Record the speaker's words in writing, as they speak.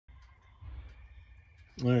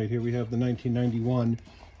All right, here we have the 1991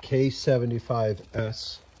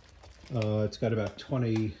 K75S. It's got about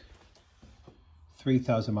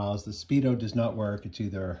 23,000 miles. The speedo does not work. It's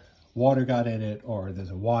either water got in it or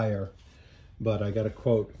there's a wire. But I got a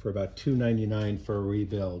quote for about $299 for a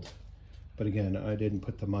rebuild. But again, I didn't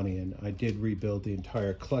put the money in. I did rebuild the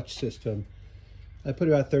entire clutch system. I put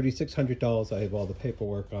about $3,600. I have all the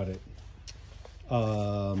paperwork on it.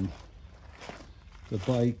 The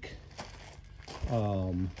bike,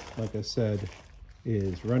 like I said,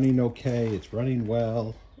 is running okay. It's running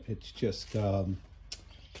well. It's just, I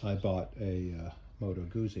bought a Moto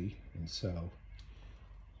Guzzi, and so,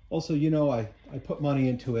 also, you know, I put money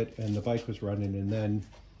into it and the bike was running, and then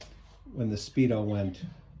when the speedo went,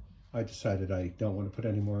 I decided I don't want to put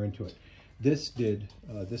any more into it. This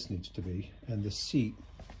needs to be, and the seat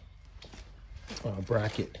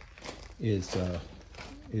bracket is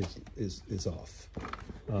off.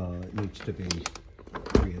 It needs to be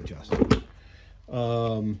readjusted.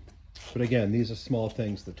 But again, these are small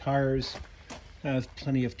things. The tires have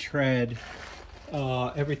plenty of tread.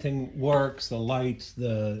 Everything works. The lights,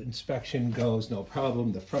 the inspection goes no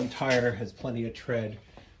problem. The front tire has plenty of tread.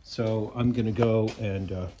 So I'm gonna go and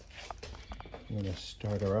I'm gonna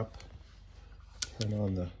start her up. Turn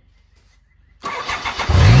on the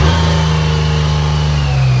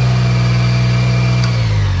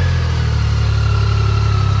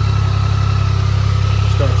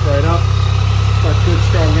starts right up. Got good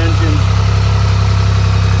strong engine.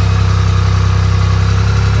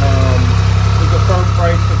 There's a firm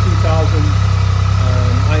price for $2,000.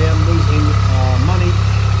 I am losing money,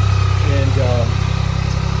 and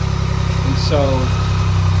so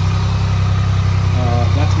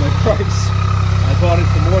that's my price. I bought it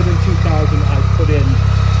for more than $2,000. I put in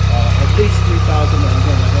at least $3,000, and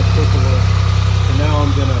again I have paperwork. So now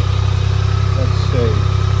I'm gonna, let's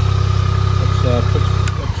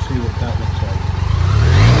see what that looks like.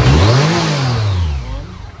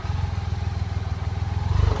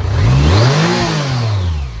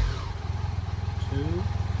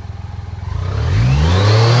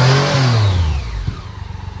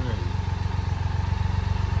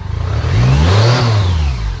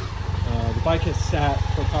 The bike has sat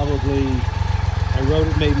for probably, I rode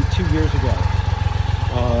it maybe 2 years ago.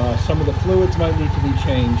 Some of the fluids might need to be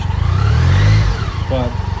changed, but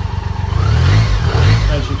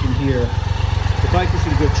as you can hear, the bike is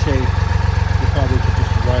in good shape. You probably could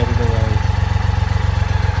just ride it away.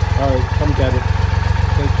 All right, come get it.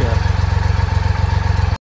 Take care.